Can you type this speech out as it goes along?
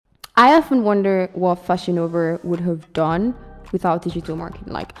I often wonder what Fashion Nova would have done without digital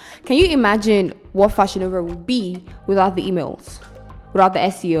marketing. Like, can you imagine what Fashion Nova would be without the emails, without the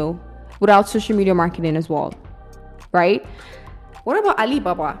SEO, without social media marketing as well, right? What about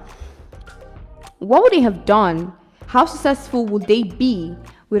Alibaba? What would they have done? How successful would they be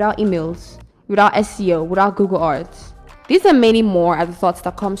without emails, without SEO, without Google Ads? These are many more are the thoughts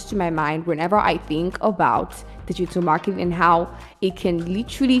that comes to my mind whenever I think about digital marketing and how it can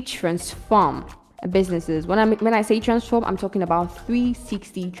literally transform businesses. When I say transform, I'm talking about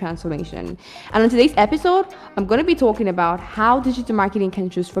 360 transformation. And on today's episode, I'm going to be talking about how digital marketing can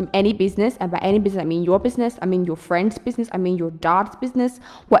transform any business. And by any business, I mean your business, I mean your friend's business, I mean your dad's business,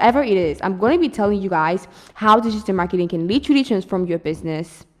 whatever it is. I'm going to be telling you guys how digital marketing can literally transform your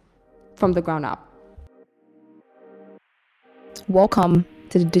business from the ground up. Welcome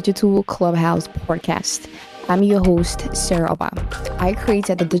to the Digital Clubhouse podcast. I'm your host, Sarah Oba. I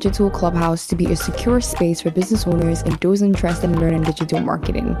created the Digital Clubhouse to be a secure space for business owners and those interested in learning digital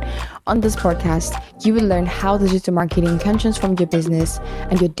marketing. On this podcast, you will learn how digital marketing can transform your business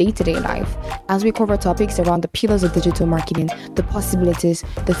and your day-to-day life, as we cover topics around the pillars of digital marketing, the possibilities,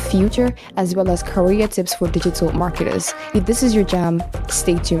 the future, as well as career tips for digital marketers. If this is your jam,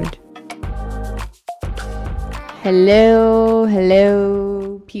 stay tuned. Hello,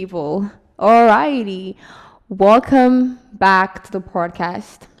 people. Alrighty. Welcome back to the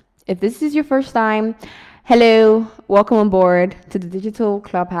podcast. If this is your first time, hello, welcome on board to the Digital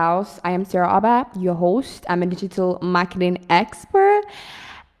Clubhouse. I am Sarah Abba, your host. I'm a digital marketing expert.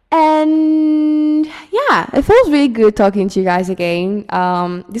 And yeah, it feels really good talking to you guys again.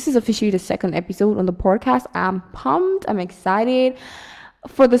 This is officially the second episode on the podcast. I'm pumped. I'm excited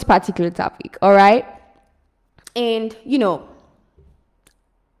for this particular topic. All right. And,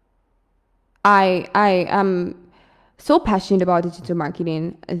 I am so passionate about digital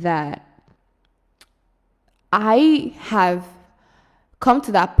marketing that I have come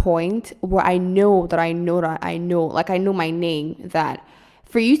to that point where I know my name, that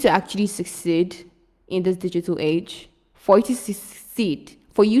for you to actually succeed in this digital age, for you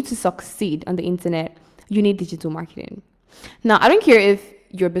to succeed on the internet, you need digital marketing. Now, I don't care if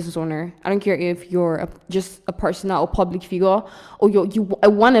you're a business owner. I don't care if you're just a personal or public figure, or you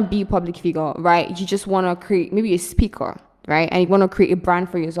want to be a public figure, right? You just want to create maybe a speaker, right? And you want to create a brand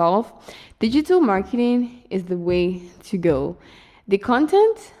for yourself. Digital marketing is the way to go. The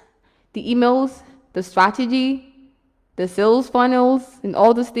content, the emails, the strategy, the sales funnels, and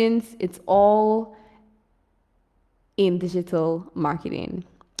all those things, it's all in digital marketing.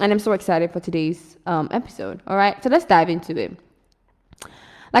 And I'm so excited for today's episode. All right, so let's dive into it.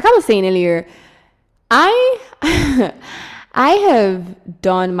 Like I was saying earlier, I have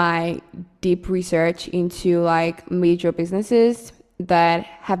done my deep research into like major businesses that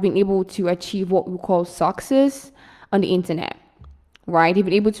have been able to achieve what we call success on the internet, right? They've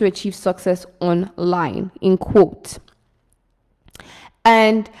been able to achieve success online, in quotes.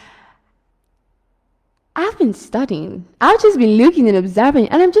 And I've been studying. I've just been looking and observing,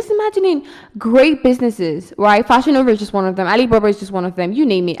 and I'm just imagining great businesses, right? Fashion Nova is just one of them. Alibaba is just one of them. You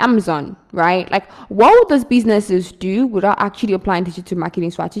name it. Amazon, right? Like, what would those businesses do without actually applying digital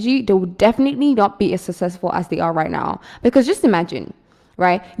marketing strategy? They would definitely not be as successful as they are right now. Because just imagine,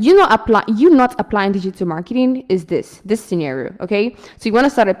 right? You not applying digital marketing is this scenario, okay? So you want to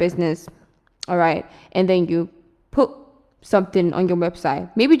start a business, all right, and then you put something on your website.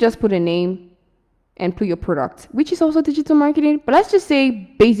 Maybe just put a name and put your product, which is also digital marketing, but let's just say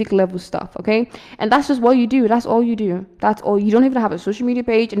basic level stuff, okay? And that's just what you do. That's all you do. That's all. You don't even have a social media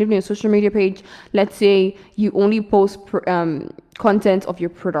page. And even a social media page, let's say you only post content of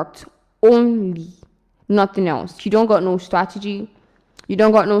your product only, nothing else. You don't got no strategy. You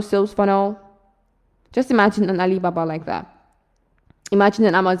don't got no sales funnel. Just imagine an Alibaba like that. Imagine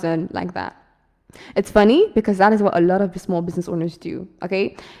an Amazon like that. It's funny because that is what a lot of small business owners do,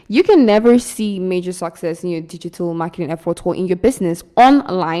 okay? You can never see major success in your digital marketing efforts or in your business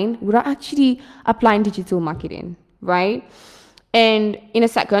online without actually applying digital marketing, right? And in a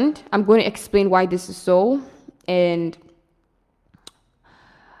second, I'm going to explain why this is so and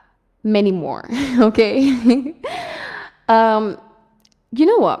many more, okay? You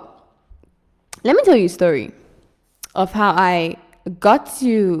know what? Let me tell you a story of how I got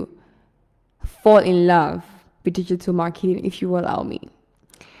to fall in love with digital marketing, if you will allow me.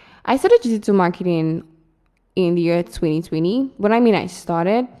 I started digital marketing in the year 2020. When I mean I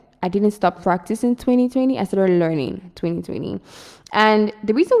started, I didn't stop practicing 2020. I started learning 2020. And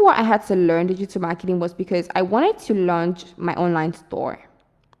the reason why I had to learn digital marketing was because I wanted to launch my online store.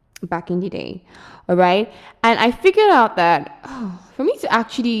 back in the day. All right. And I figured out that for me to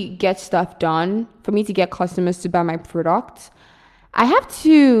actually get stuff done, for me to get customers to buy my product, I have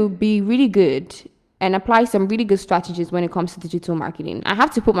to be really good and apply some really good strategies when it comes to digital marketing. I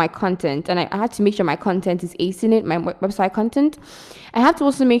have to put my content, and I have to make sure my content is acing it, my website content. I have to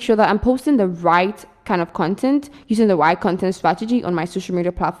also make sure that I'm posting the right kind of content, using the right content strategy on my social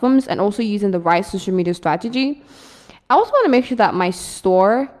media platforms, and also using the right social media strategy. I also want to make sure that my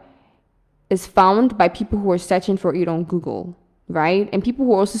store is found by people who are searching for it on Google, right? And people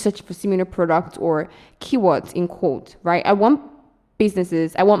who are also searching for similar products or keywords in quote, right? I want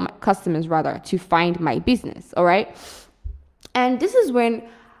my customers rather, to find my business, all right? And this is when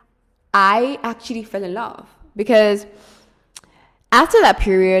I actually fell in love, because after that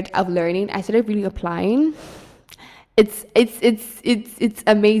period of learning, I started really applying. It's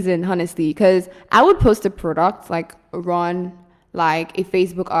amazing, honestly, because I would post a product, like run like a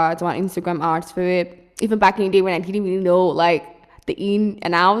Facebook ads or Instagram ads for it. Even back in the day when I didn't really know like the in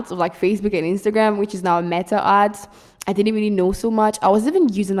and outs of like Facebook and Instagram, which is now Meta ads. I didn't really know so much. I was even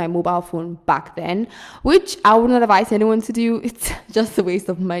using my mobile phone back then, which I would not advise anyone to do. It's just a waste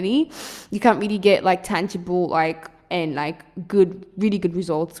of money. You can't really get like tangible and really good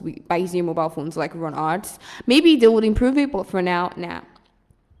results by using your mobile phones to like run ads. Maybe they would improve it, but for now, nah.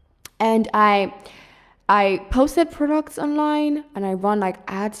 And I posted products online and I run like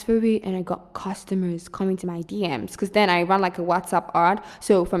ads for it, and I got customers coming to my DMs, because then I run like a WhatsApp ad.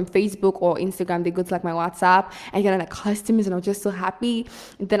 So from Facebook or Instagram, they go to like my WhatsApp and get like customers, and I was just so happy.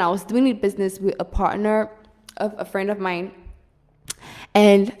 And then I was doing a business with a partner of a friend of mine,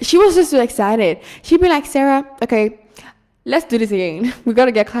 and she was just so excited. She'd be like, Sarah, okay, let's do this again. We got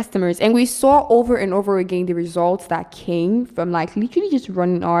to get customers. And we saw over and over again the results that came from like literally just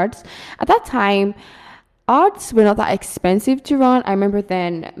running ads. At that time, ads were not that expensive to run. I remember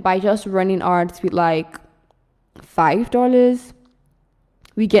then by just running ads with like $5,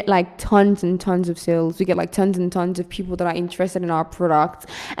 we get like tons and tons of sales. We get like tons and tons of people that are interested in our product.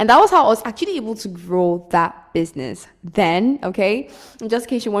 And that was how I was actually able to grow that business then, okay? And just in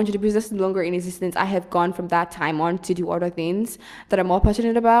case you wanted, the business is no longer in existence. I have gone from that time on to do other things that I'm more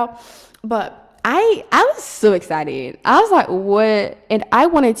passionate about. But I was so excited. I was like, what? And I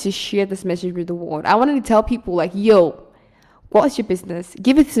wanted to share this message with the world. I wanted to tell people like, yo, what's your business?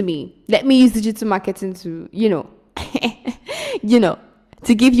 Give it to me. Let me use digital marketing to,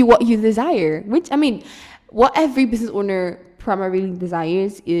 to give you what you desire. Which, I mean, what every business owner primarily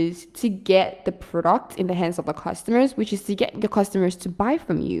desires is to get the product in the hands of the customers, which is to get the customers to buy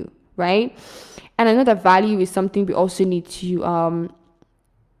from you, right? And I know that value is something we also need to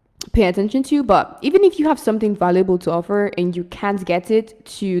pay attention to. But even if you have something valuable to offer and you can't get it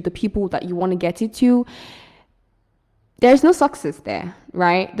to the people that you want to get it to, there's no success there,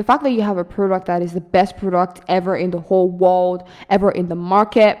 right? The fact that you have a product that is the best product ever in the whole world, ever in the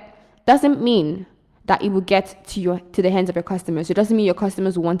market, doesn't mean that it will get to the hands of your customers. It doesn't mean your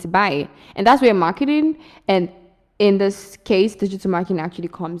customers will want to buy it. And that's where marketing, and in this case, digital marketing actually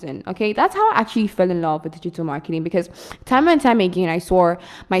comes in. Okay, that's how I actually fell in love with digital marketing, because time and time again, I saw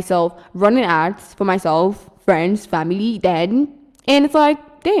myself running ads for myself, friends, family, then, and it's like,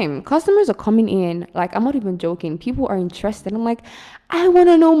 damn, customers are coming in. Like, I'm not even joking. People are interested. I'm like, I want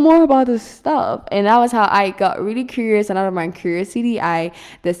to know more about this stuff. And that was how I got really curious. And out of my curiosity, I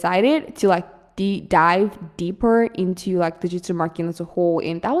decided to like dive deeper into like digital marketing as a whole.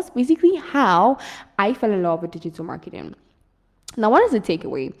 And that was basically how I fell in love with digital marketing. Now, what is the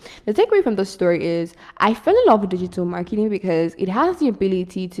takeaway? The takeaway from the story is I fell in love with digital marketing because it has the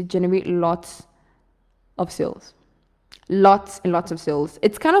ability to generate lots of sales. Lots and lots of sales.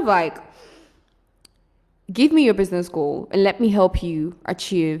 It's kind of like, give me your business goal and let me help you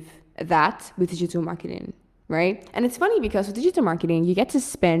achieve that with digital marketing, right? And it's funny because with digital marketing, you get to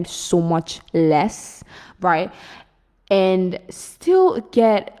spend so much less, right? And still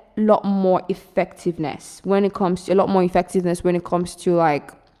get a lot more effectiveness when it comes to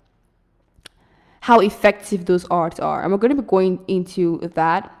like how effective those ads are. And we're going to be going into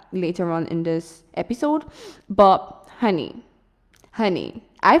that later on in this episode. But honey,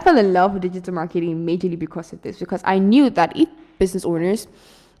 I fell in love with digital marketing majorly because of this, because I knew that if business owners,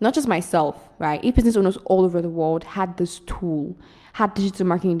 not just myself, right, if business owners all over the world had this tool, had digital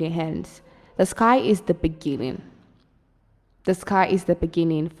marketing in their hands, the sky is the beginning. The sky is the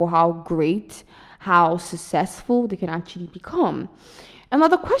beginning for how great, how successful they can actually become. And now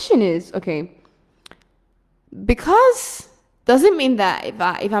the question is, okay, because does it mean that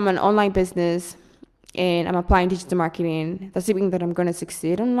if I'm an online business and I'm applying digital marketing, does it mean that I'm going to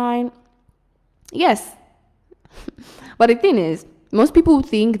succeed online? Yes. But the thing is, most people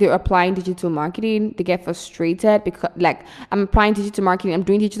think they're applying digital marketing. They get frustrated because, like, I'm applying digital marketing, I'm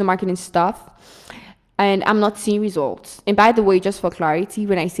doing digital marketing stuff, and I'm not seeing results. And by the way, just for clarity,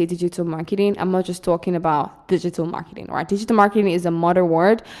 when I say digital marketing, I'm not just talking about digital marketing, right? Digital marketing is a modern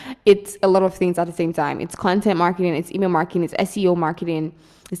word. It's a lot of things at the same time. It's content marketing, it's email marketing, it's SEO marketing.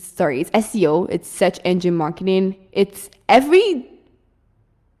 It's SEO, it's search engine marketing. It's every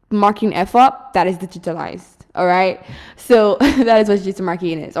marketing effort that is digitalized. All right. So that is what digital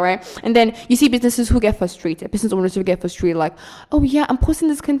marketing is. All right. And then you see businesses who get frustrated, business owners who get frustrated, like, oh yeah, I'm posting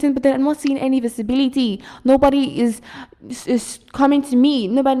this content, but then I'm not seeing any visibility. Nobody is coming to me.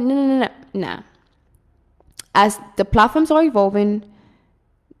 Nobody, no. Nah. As the platforms are evolving,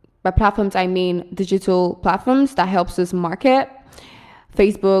 by platforms I mean digital platforms that helps us market.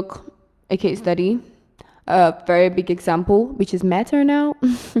 Facebook, a case study, a very big example, which is Meta now.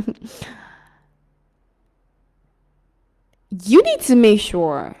 You need to make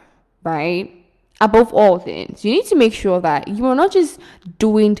sure, right, above all things, you need to make sure that you are not just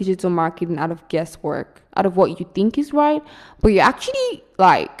doing digital marketing out of guesswork, out of what you think is right, but you're actually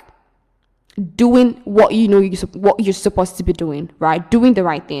like doing what you know what you're supposed to be doing, right? Doing the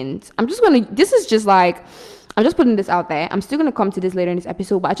right things. I'm just putting this out there. I'm still going to come to this later in this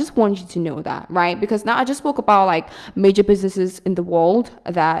episode, but I just want you to know that, right? Because now I just spoke about like major businesses in the world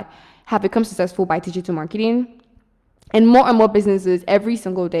that have become successful by digital marketing. And more businesses every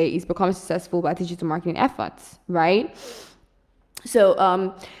single day is becoming successful by digital marketing efforts, right? So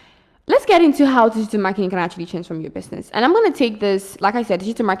let's get into how digital marketing can actually transform your business. And I'm going to take this, like I said,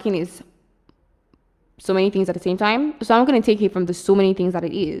 digital marketing is so many things at the same time. So I'm going to take it from the so many things that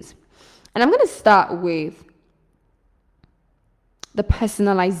it is. And I'm going to start with the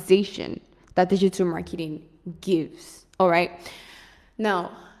personalization that digital marketing gives, all right?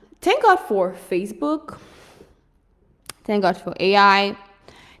 Now, thank God for Facebook. Thank God for AI.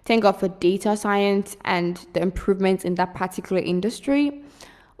 Thank God for data science and the improvements in that particular industry.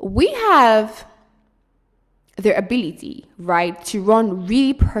 We have the ability, right, to run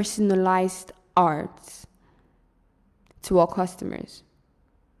really personalized ads to our customers.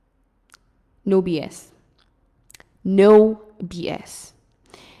 No BS. No BS.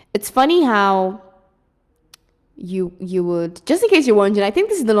 It's funny how you would, just in case you're wondering, I think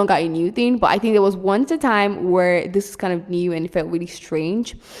this is no longer a new thing, but I think there was once a time where this is kind of new and it felt really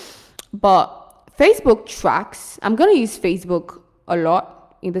strange. But Facebook tracks, I'm going to use Facebook a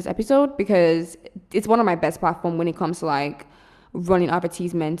lot in this episode because it's one of my best platforms when it comes to like running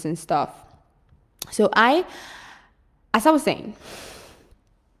advertisements and stuff. So as I was saying,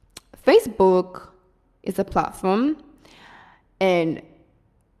 Facebook is a platform, and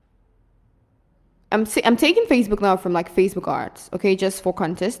I'm taking Facebook now from like Facebook ads, okay, just for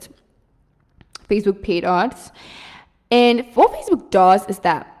context. Facebook paid ads. And what Facebook does is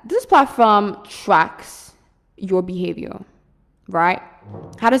that this platform tracks your behavior, right?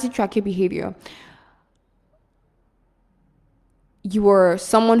 How does it track your behavior? You are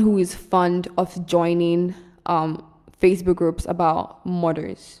someone who is fond of joining Facebook groups about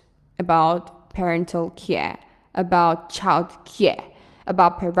mothers, about parental care, about child care,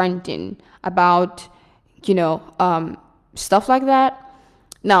 about parenting, about, stuff like that.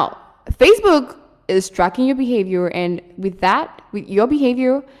 Now, Facebook is tracking your behavior, and with your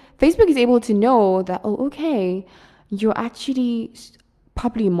behavior, Facebook is able to know that, oh, okay, you're actually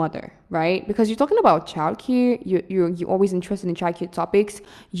probably a mother, right? Because you're talking about childcare, you're always interested in childcare topics.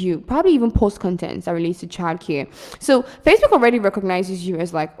 You probably even post content that relates to childcare. So Facebook already recognizes you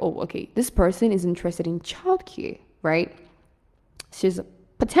as like, oh, okay, this person is interested in childcare, right? She's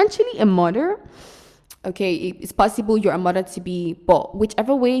potentially a mother. Okay, it's possible you're a mother to be, but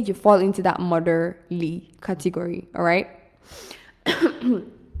whichever way you fall into that motherly category, all right?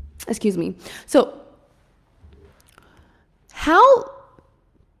 Excuse me. So how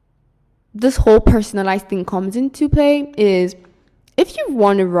this whole personalized thing comes into play is if you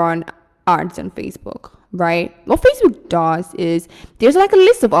want to run ads on Facebook, right? What Facebook does is there's like a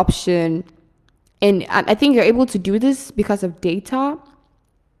list of options, and I think you're able to do this because of data.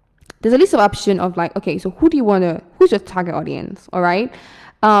 There's a list of options of like, okay, so who's your target audience, all right?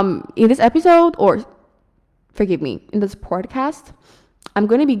 In this episode, or forgive me, in this podcast, I'm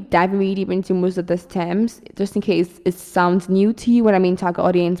going to be diving really deep into most of these terms, just in case it sounds new to you when I mean target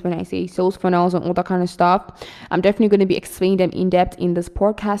audience, when I say sales funnels and all that kind of stuff. I'm definitely going to be explaining them in depth in this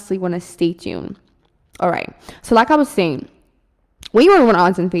podcast, so you want to stay tuned. All right. So like I was saying, when you want to run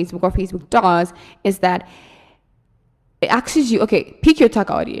ads on Facebook, what Facebook does is that it asks you, okay, pick your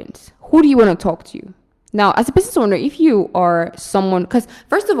target audience. Who do you want to talk to? Now, as a business owner, if you are someone, because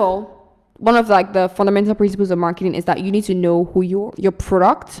first of all, one of like the fundamental principles of marketing is that you need to know who your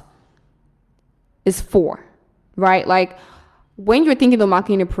product is for, right? Like when you're thinking of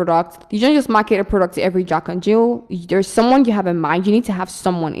marketing a product, you don't just market a product to every Jack and Jill. There's someone you have in mind. You need to have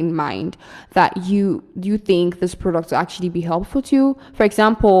someone in mind that you think this product will actually be helpful to. For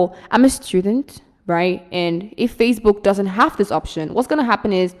example, I'm a student, right? And if Facebook doesn't have this option, what's going to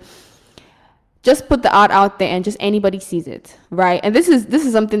happen is just put the ad out there and just anybody sees it, right? And this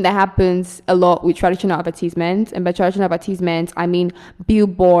is something that happens a lot with traditional advertisements. And by traditional advertisements, I mean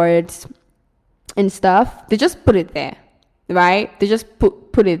billboards and stuff. They just put it there, right? They just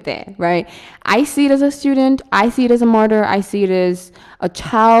put it there, right? I see it as a student. I see it as a mother. I see it as a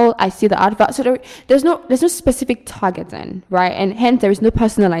child. I see the advert. So there's no specific targeting, right? And hence there is no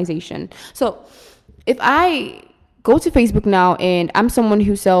personalization. So if I go to Facebook now and I'm someone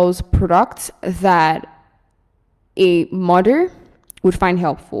who sells products that a mother would find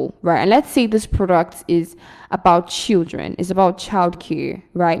helpful, right? And let's say this product is about children, it's about childcare,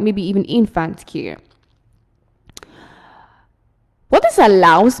 right? Maybe even infant care. What this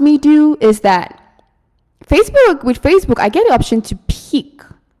allows me to do is that with Facebook, I get the option to pick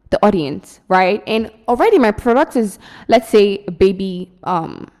the audience, right? And already my product is, let's say, baby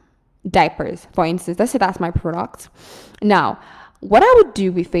diapers, for instance. Let's say that's my product. Now, what I would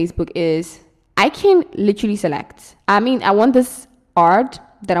do with Facebook is I can literally select. I want this ad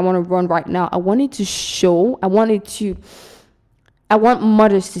that I want to run right now. I want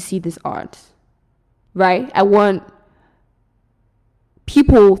mothers to see this ad, right? I want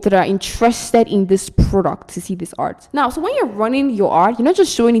people that are interested in this product to see this art. Now, so when you're running your art, you're not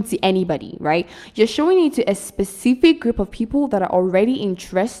just showing it to anybody, right? You're showing it to a specific group of people that are already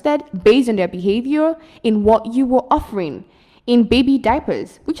interested based on their behavior in what you were offering in baby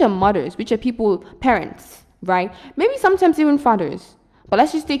diapers, which are mothers, which are parents, right? Maybe sometimes even fathers. But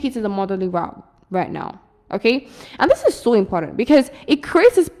let's just take it to the motherly route right now. Okay, and this is so important because it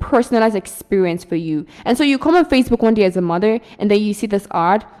creates this personalized experience for you. And so you come on Facebook one day as a mother, and then you see this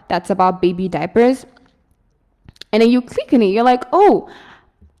ad that's about baby diapers, and then you click on it. You're like, oh,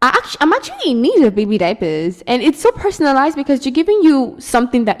 I'm actually in need of baby diapers. And it's so personalized because they're giving you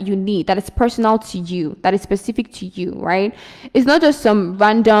something that you need, that is personal to you, that is specific to you, right? It's not just some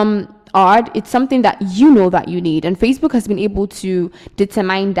random ad. It's something that you know that you need. And Facebook has been able to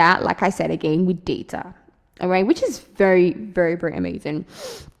determine that, like I said again, with data. All right, which is very, very, very amazing.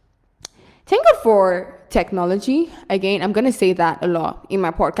 Thank God for technology. Again, I'm going to say that a lot in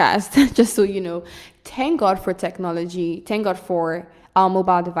my podcast, just so you know. Thank God for technology. Thank God for our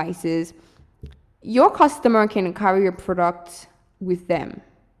mobile devices. Your customer can carry your product with them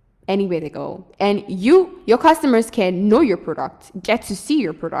anywhere they go. And your customers can know your product, get to see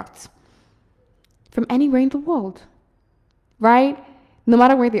your product from anywhere in the world, right? No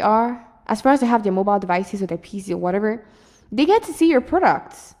matter where they are. As far as they have their mobile devices or their PC or whatever, they get to see your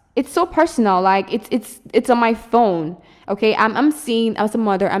products. It's so personal. Like it's on my phone. Okay, I'm seeing, as a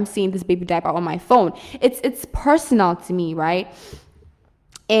mother, I'm seeing this baby diaper on my phone. It's personal to me, right?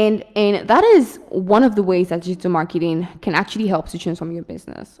 And that is one of the ways that digital marketing can actually help to transform your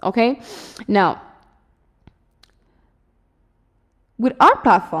business. Okay, now with our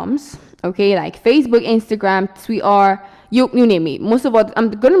platforms, okay, like Facebook, Instagram, Twitter, you name it. Most of what I'm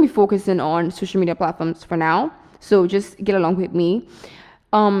going to be focusing on social media platforms for now. So just get along with me.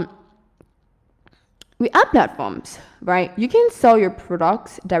 With our platforms, right, you can sell your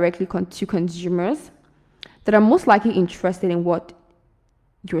products directly to consumers that are most likely interested in what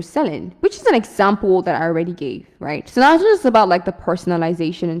you're selling, which is an example that I already gave, right? So now it's just about like the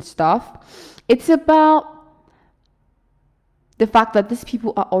personalization and stuff. It's about the fact that these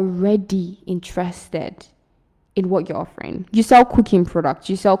people are already interested in what you're offering. You sell cooking products,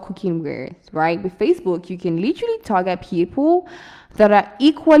 you sell cooking wares, right? With Facebook, you can literally target people that are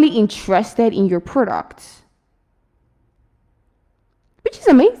equally interested in your products, which is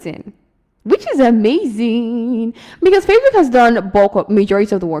amazing. Because Facebook has done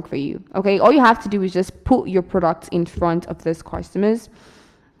majority of the work for you. Okay, all you have to do is just put your product in front of these customers.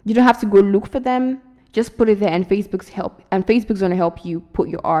 You don't have to go look for them. Just put it there, and Facebook's going to help you put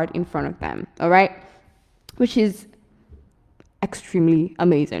your art in front of them. All right, which is extremely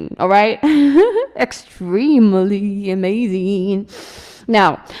amazing. All right, extremely amazing.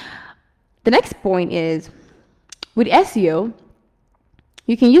 Now, the next point is with SEO,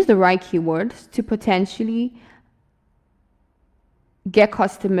 you can use the right keywords to potentially get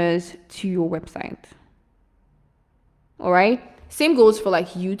customers to your website. All right, same goes for like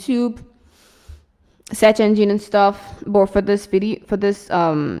YouTube, search engine and stuff. But for this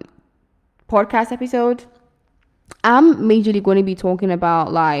podcast episode, I'm majorly going to be talking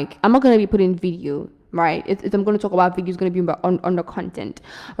about, like, I'm not going to be putting video, right? If I'm going to talk about video, it's going to be about on the content,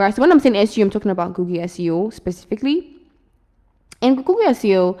 right? So when I'm saying SEO, I'm talking about Google SEO specifically. And Google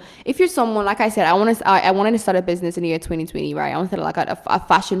SEO, if you're someone, like I said, I wanted to start a business in the year 2020, right? I wanted to like a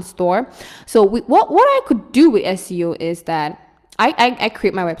fashion store. So what I could do with SEO is that I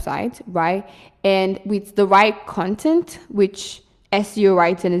create my website, right? And with the right content, which SEO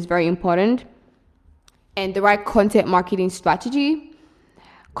writing is very important, and the right content marketing strategy,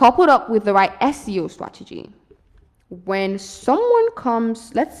 coupled up with the right SEO strategy. When someone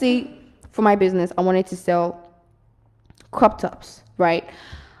comes, let's say for my business, I wanted to sell crop tops, right?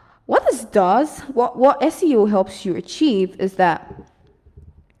 What this does, what SEO helps you achieve is that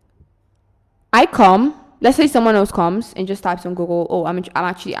let's say someone else comes and just types on Google, oh,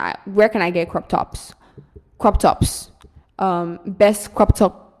 where can I get crop tops? Best crop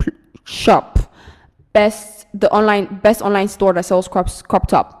top shop, best online store that sells crop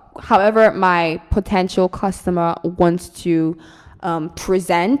top. However, my potential customer wants to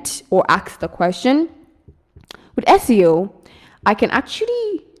present or ask the question. With SEO, I can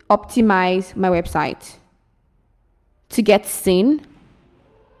actually optimize my website to get seen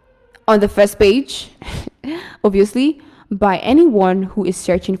on the first page, obviously, by anyone who is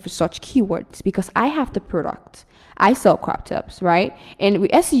searching for such keywords, because I have the product. I sell crop tops, right? And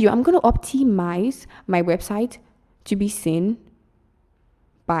with SEO, I'm going to optimize my website to be seen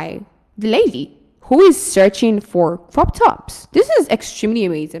by the lady who is searching for crop tops. This is extremely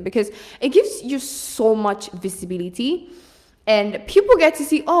amazing because it gives you so much visibility and people get to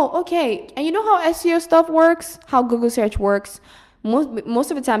see, oh, okay. And you know how SEO stuff works, how Google search works.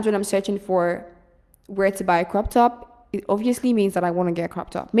 Most of the times when I'm searching for where to buy a crop top, it obviously means that I want to get a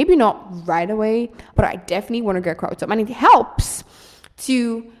crop top. Maybe not right away, but I definitely want to get a crop top. And it helps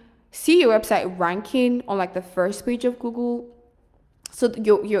to see your website ranking on like the first page of Google. So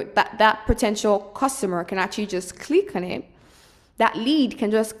that potential customer can actually just click on it. That lead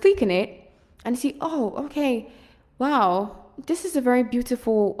can just click on it and see, oh, okay, wow, this is a very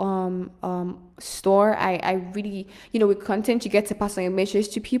beautiful store. I really, with content, you get to pass on your message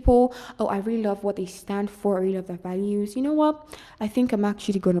to people. Oh, I really love what they stand for. I really love their values. You know what? I think I'm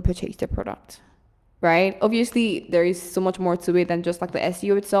actually going to purchase the product. Right? Obviously, there is so much more to it than just like the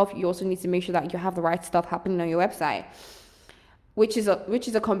SEO itself. You also need to make sure that you have the right stuff happening on your website, which is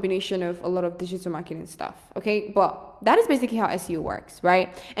a combination of a lot of digital marketing stuff. Okay, but that is basically how SEO works,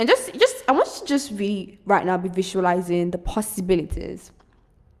 right? And just I want you to just be right now be visualizing the possibilities,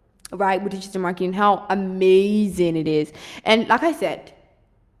 right, with digital marketing, how amazing it is. And like I said,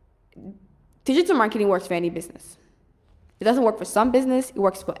 digital marketing works for any business. It doesn't work for some business, it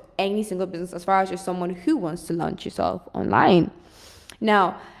works for any single business as far as you're someone who wants to launch yourself online.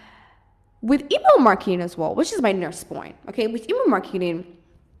 Now, with email marketing as well, which is my next point, okay? With email marketing,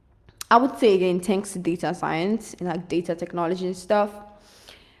 I would say again, thanks to data science and like data technology and stuff,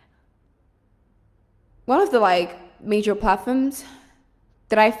 one of the like major platforms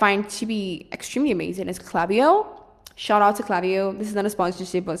that I find to be extremely amazing is Klaviyo. Shout out to Klaviyo. This is not a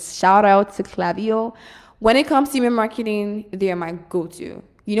sponsorship, but shout out to Klaviyo. When it comes to email marketing, they are my go-to.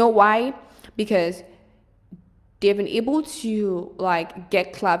 You know why? Because they've been able to like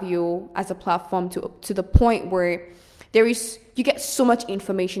get Klaviyo as a platform to the point where you get so much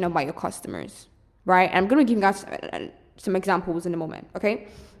information about your customers, right? And I'm going to give you guys some examples in a moment, okay?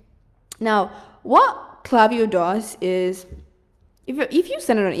 Now, what Klaviyo does is if you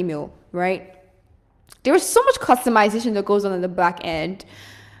send it an email, right? There is so much customization that goes on in the back end.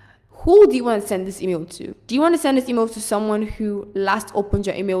 Who do you want to send this email to? Do you want to send this email to someone who last opened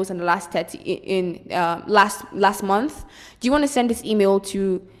your emails in the last month? Do you want to send this email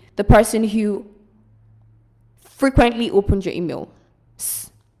to the person who frequently opened your email,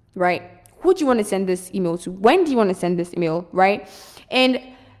 right? Who do you want to send this email to? When do you want to send this email, right? And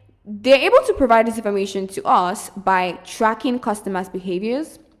they're able to provide this information to us by tracking customers'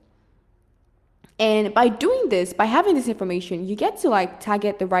 behaviors. And by doing this, by having this information, you get to like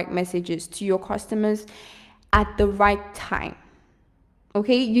target the right messages to your customers at the right time.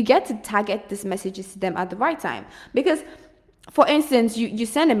 Okay, you get to target these messages to them at the right time. Because, for instance, you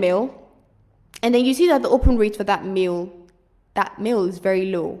send a mail and then you see that the open rate for that mail is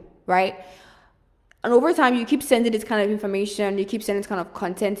very low, right? And over time, you keep sending this kind of information, you keep sending this kind of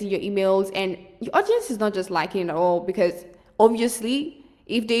content in your emails, and your audience is not just liking it at all, because obviously,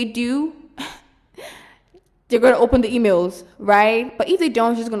 if they do, they're going to open the emails, right? But if they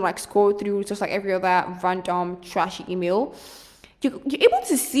don't, just going to like scroll through just like every other random trashy email. You're able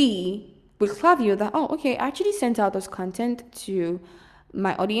to see with Klaviyo that, oh, okay, I actually sent out this content to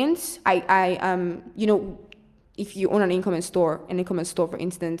my audience. if you own an e-commerce store, for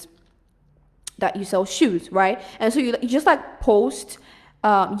instance, that you sell shoes, right? And so you just like post,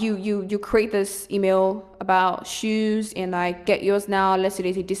 you create this email about shoes and like get yours now. Let's say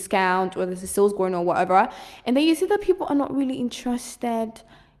there's a discount or there's a sales going on, whatever. And then you see that people are not really interested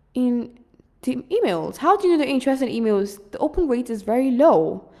in the emails. How do you know they're interested in emails? The open rate is very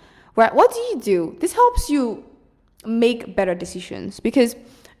low, right? What do? This helps you make better decisions because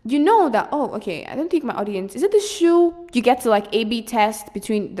you know that, oh, okay, I don't think my audience, is it the shoe? You get to like A/B test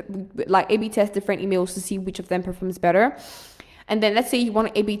A/B test different emails to see which of them performs better. And then let's say you want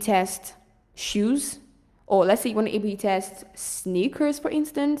to A/B test shoes, or let's say you want to A/B test sneakers, for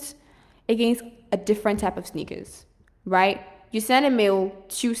instance, against a different type of sneakers, right? You send a mail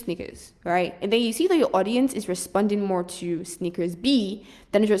to sneakers, right? And then you see that your audience is responding more to sneakers B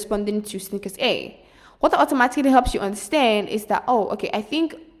than is responding to sneakers A. What that automatically helps you understand is that, oh, okay, I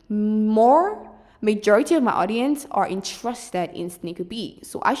think majority of my audience are interested in sneaker B.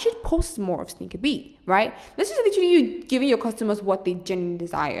 So I should post more of sneaker B, right? This is literally you giving your customers what they genuinely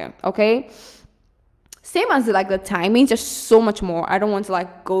desire, okay? Same as like the timing, just so much more. I don't want to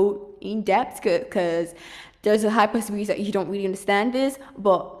like go in depth because there's a high possibility that you don't really understand this,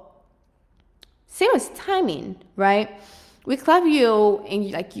 but same as timing, right? With Klaviyo and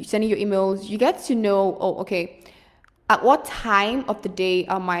you sending your emails, you get to know, oh, okay, at what time of the day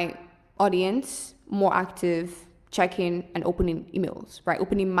are my audience more active checking and opening emails, right?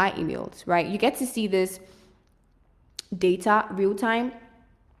 Opening my emails, right? You get to see this data real time.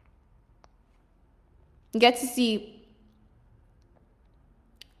 You get to see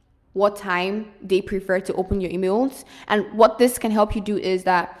what time they prefer to open your emails. And what this can help you do is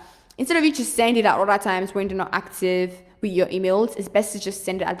that instead of you just sending it at other times when they're not active with your emails, it's best to just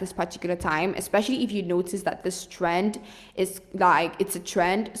send it at this particular time, especially if you notice that this trend is like, it's a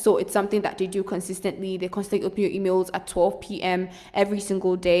trend. So it's something that they do consistently. They constantly open your emails at 12 p.m. every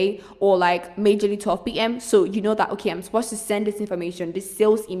single day, or like majorly 12 p.m. So you know that, okay, I'm supposed to send this information, this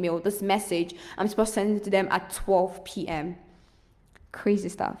sales email, this message, I'm supposed to send it to them at 12 p.m. Crazy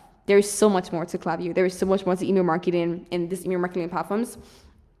stuff. There is so much more to Klaviyo. There is so much more to email marketing and this email marketing platforms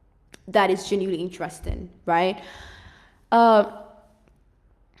that is genuinely interesting, right? Let's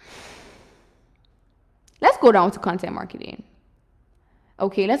go down to content marketing.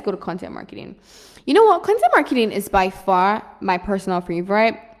 Okay, let's go to content marketing. You know what? Content marketing is by far my personal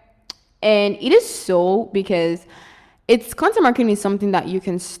favorite. And it is so because content marketing is something that you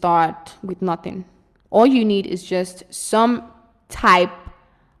can start with nothing. All you need is just some type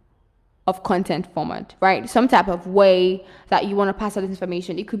of content format, right? Some type of way that you want to pass out this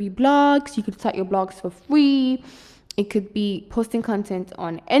information. It could be blogs. You could start your blogs for free. It could be posting content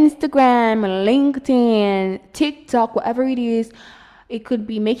on Instagram, LinkedIn, TikTok, whatever it is. It could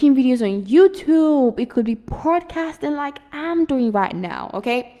be making videos on YouTube. It could be podcasting like I'm doing right now,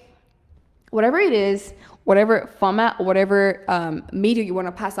 okay? Whatever it is, whatever format, whatever media you want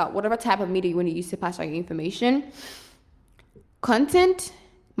to pass out, whatever type of media you want to use to pass out your information, content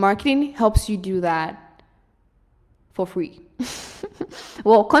marketing helps you do that for free.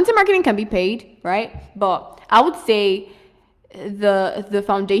 Well, content marketing can be paid, right? But I would say the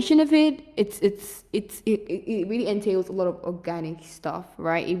foundation of it really entails a lot of organic stuff,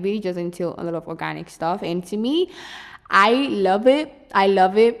 right? It really does entail a lot of organic stuff, and to me, I love it.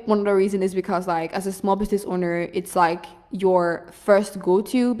 One of the reasons is because, like, as a small business owner, it's like your first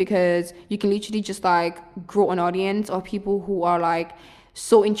go-to, because you can literally just like grow an audience of people who are like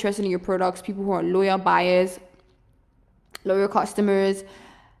so interested in your products, people who are loyal buyers, loyal customers,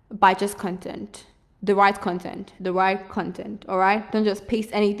 by just content. The right content, all right? Don't just paste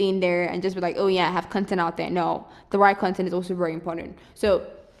anything there and just be like, oh yeah, I have content out there. No, the right content is also very important. So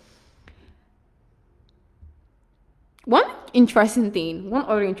one other interesting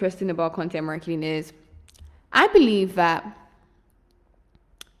thing about content marketing is I believe that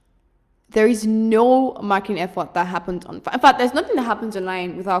there is no marketing effort that happens in fact, there's nothing that happens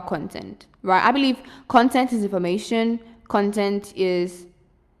online without content, right? I believe content is information. Content is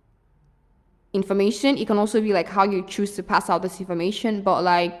information. It can also be like how you choose to pass out this information, but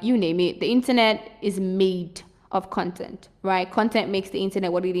like you name it, the internet is made of content, right? Content makes the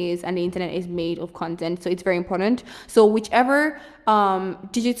internet what it is, and the internet is made of content. So it's very important. So whichever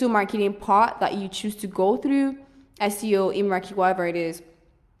digital marketing part that you choose to go through, SEO, email, whatever it is,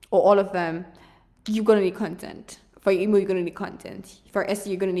 or all of them, you're gonna need content. For your email, you're gonna need content. For SEO,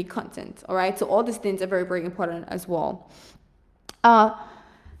 you're gonna need content. All right. So all these things are very, very important as well.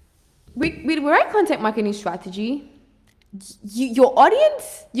 With the right content marketing strategy, your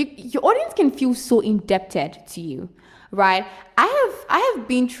audience can feel so indebted to you, right? I have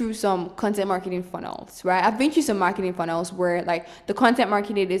been through some content marketing funnels, right? I've been through some marketing funnels where like the content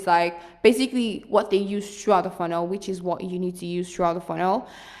marketing is like basically what they use throughout the funnel, which is what you need to use throughout the funnel.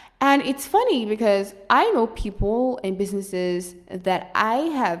 And it's funny because I know people and businesses that I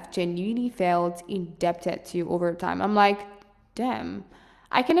have genuinely felt indebted to over time. I'm like, damn,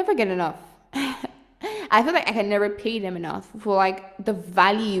 I can never get enough. I feel like I can never pay them enough for like the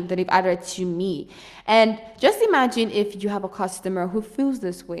value that they've added to me. And just imagine if you have a customer who feels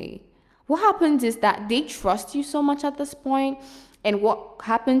this way. What happens is that they trust you so much at this point, and what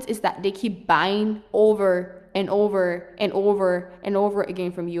happens is that they keep buying over and over and over and over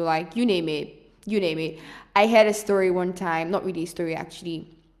again from you, like you name it, you name it. I had a story one time, not really a story actually,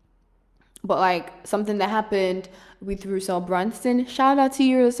 but like something that happened with Russell Brunson. Shout out to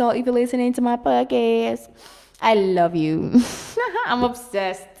you, Russell, if you're listening to my podcast. I love you. I'm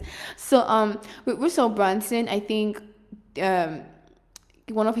obsessed. So with Russell Brunson, I think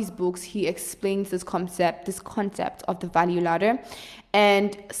one of his books he explains this concept of the value ladder.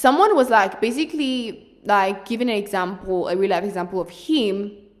 And someone was like basically like giving an example, a real life example of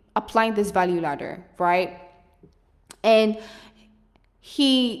him applying this value ladder, right? And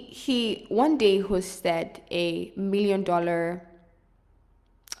he one day hosted a $1 million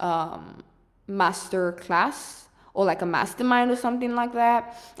master class, or like a mastermind or something like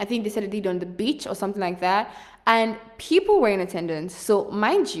that. I think they said it did on the beach or something like that, and people were in attendance. So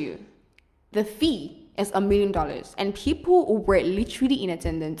mind you, the fee is $1 million, and people were literally in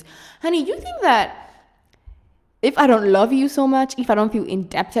attendance. Honey, you think that if I don't love you so much, if I don't feel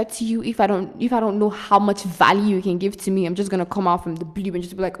indebted to you, if I don't know how much value you can give to me, I'm just gonna come out from the blue and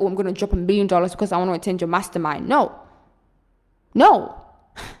just be like, oh, I'm gonna drop $1 million because I want to attend your mastermind? No,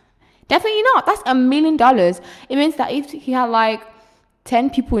 definitely not. That's $1 million. It means that if he had like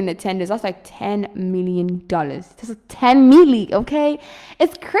 10 people in attendance, that's like $10 million. That's a 10 million, okay?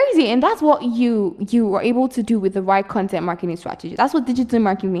 It's crazy. And that's what you were able to do with the right content marketing strategy. That's what digital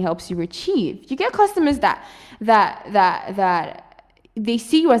marketing helps you achieve. You get customers that they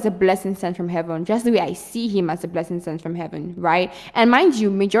see you as a blessing sent from heaven, just the way I see him as a blessing sent from heaven, right? And mind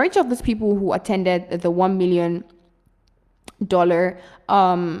you, majority of those people who attended the $1 million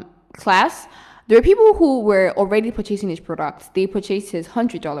class, there are people who were already purchasing his products. They purchased his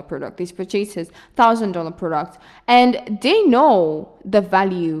 $100 product. They purchased his $1,000 product, and they know the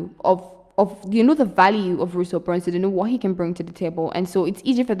value of the value of Russell Brunson. They know what he can bring to the table, and so it's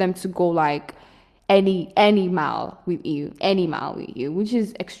easy for them to go like any mile with you, which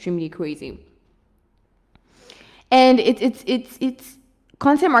is extremely crazy. And it's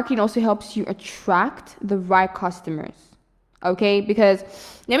content marketing also helps you attract the right customers. Okay, because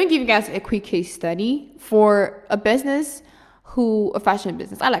let me give you guys a quick case study for a fashion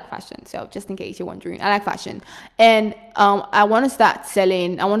business. I like fashion, so just in case you're wondering, I like fashion, and I want to start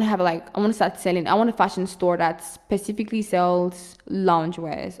selling. I want a fashion store that specifically sells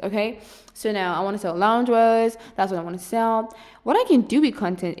loungewears. Okay, so now I want to sell loungewears. That's what I want to sell. What I can do with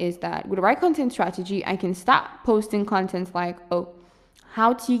content is that with the right content strategy, I can start posting content like, oh,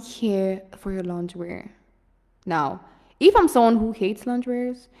 how do you care for your loungewear? Now, if I'm someone who hates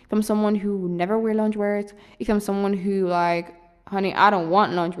loungewears, if I'm someone who never wear loungewears, if I'm someone who like, honey, I don't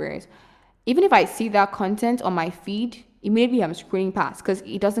want loungewears, even if I see that content on my feed, immediately I'm scrolling past because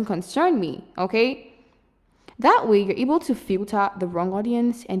it doesn't concern me, okay? That way, you're able to filter the wrong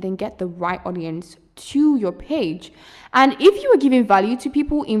audience and then get the right audience to your page. And if you are giving value to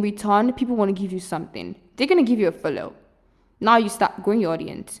people, in return, people want to give you something. They're going to give you a follow. Now you start growing your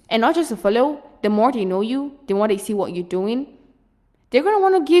audience. And not just a follow, the more they know you, the more they see what you're doing, they're going to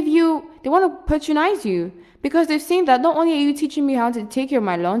want to patronize you, because they've seen that not only are you teaching me how to take care of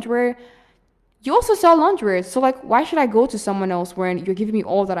my lingerie, you also sell lingerie. So like, why should I go to someone else when you're giving me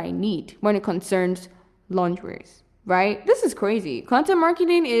all that I need when it concerns lingerie, right? This is crazy. Content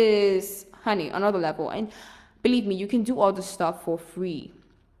marketing is, honey, another level. And believe me, you can do all this stuff for free.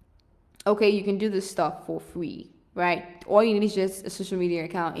 Okay, you can do this stuff for free. Right? All you need is just a social media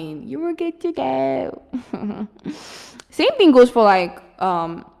account and you are good to go. Same thing goes for like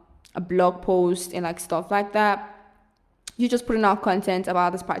a blog post and like stuff like that. You just putting out content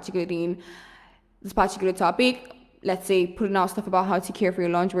about this particular thing, this particular topic. Let's say putting out stuff about how to care for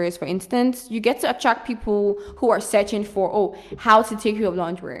your lingerie, for instance. You get to attract people who are searching for, how to take care of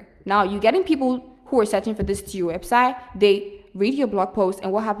lingerie. Now you're getting people who are searching for this to your website. They read your blog post,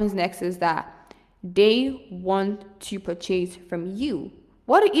 and what happens next is that they want to purchase from you.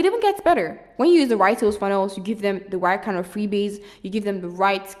 it even gets better. When you use the right sales funnels, you give them the right kind of freebies, you give them the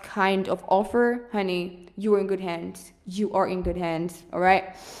right kind of offer, honey, you are in good hands. You are in good hands, all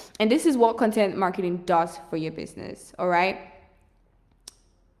right? And this is what content marketing does for your business, all right?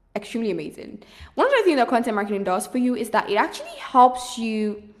 Extremely amazing. One of the things that content marketing does for you is that it actually helps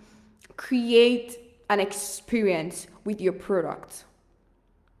you create an experience with your product.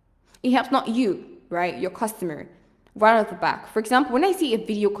 It helps not you, right? Your customer, right off the back. For example, when I see a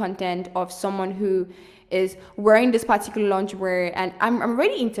video content of someone who is wearing this particular lingerie and I'm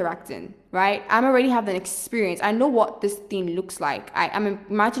already interacting, right? I'm already having an experience. I know what this thing looks like. I'm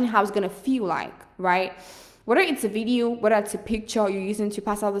imagining how it's going to feel like, right? Whether it's a video, whether it's a picture you're using to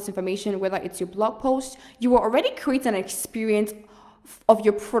pass out this information, whether it's your blog post, you are already creating an experience of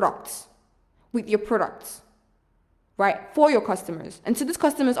your products, with your products, right, for your customers. And so these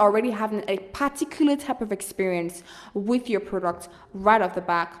customers are already having a particular type of experience with your product right off the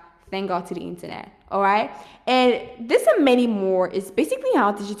back. Thank God to the internet, all right? And this and many more is basically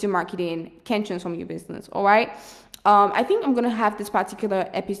how digital marketing can transform your business, all right? I think I'm going to have this particular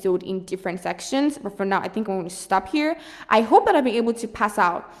episode in different sections, but for now, I think I'm going to stop here. I hope that I'll be able to pass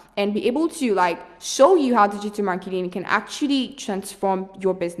out and be able to show you how digital marketing can actually transform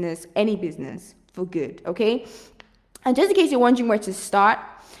your business, any business, for good, okay? And just in case you're wondering where to start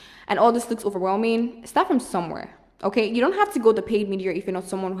and all this looks overwhelming, start from somewhere. Okay, you don't have to go the paid media if you're not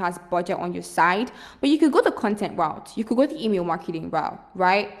someone who has budget on your side, but you could go the content route. You could go the email marketing route,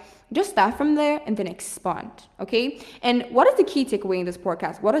 right? Just start from there and then expand, okay? And what is the key takeaway in this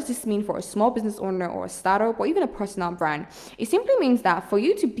podcast? What does this mean for a small business owner or a startup or even a personal brand? It simply means that for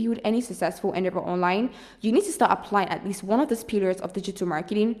you to build any successful endeavor online, you need to start applying at least one of these pillars of digital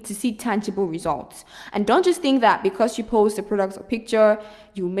marketing to see tangible results. And don't just think that because you post a product or picture,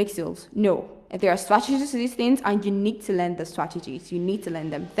 you make sales. No. There are strategies to these things and you need to learn the strategies. You need to learn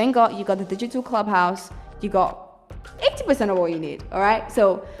them. Thank God you got the digital clubhouse. You got 80% of what you need. All right.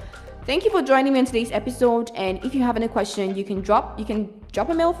 So thank you for joining me on today's episode. And if you have any question, you can drop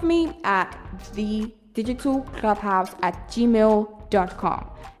a mail for me at thedigitalclubhouse@gmail.com.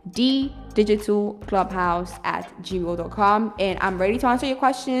 thedigitalclubhouse@gmail.com. And I'm ready to answer your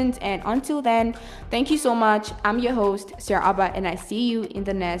questions. And until then, thank you so much. I'm your host, Sarah Abba, and I see you in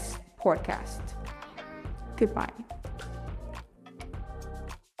the next podcast. Goodbye.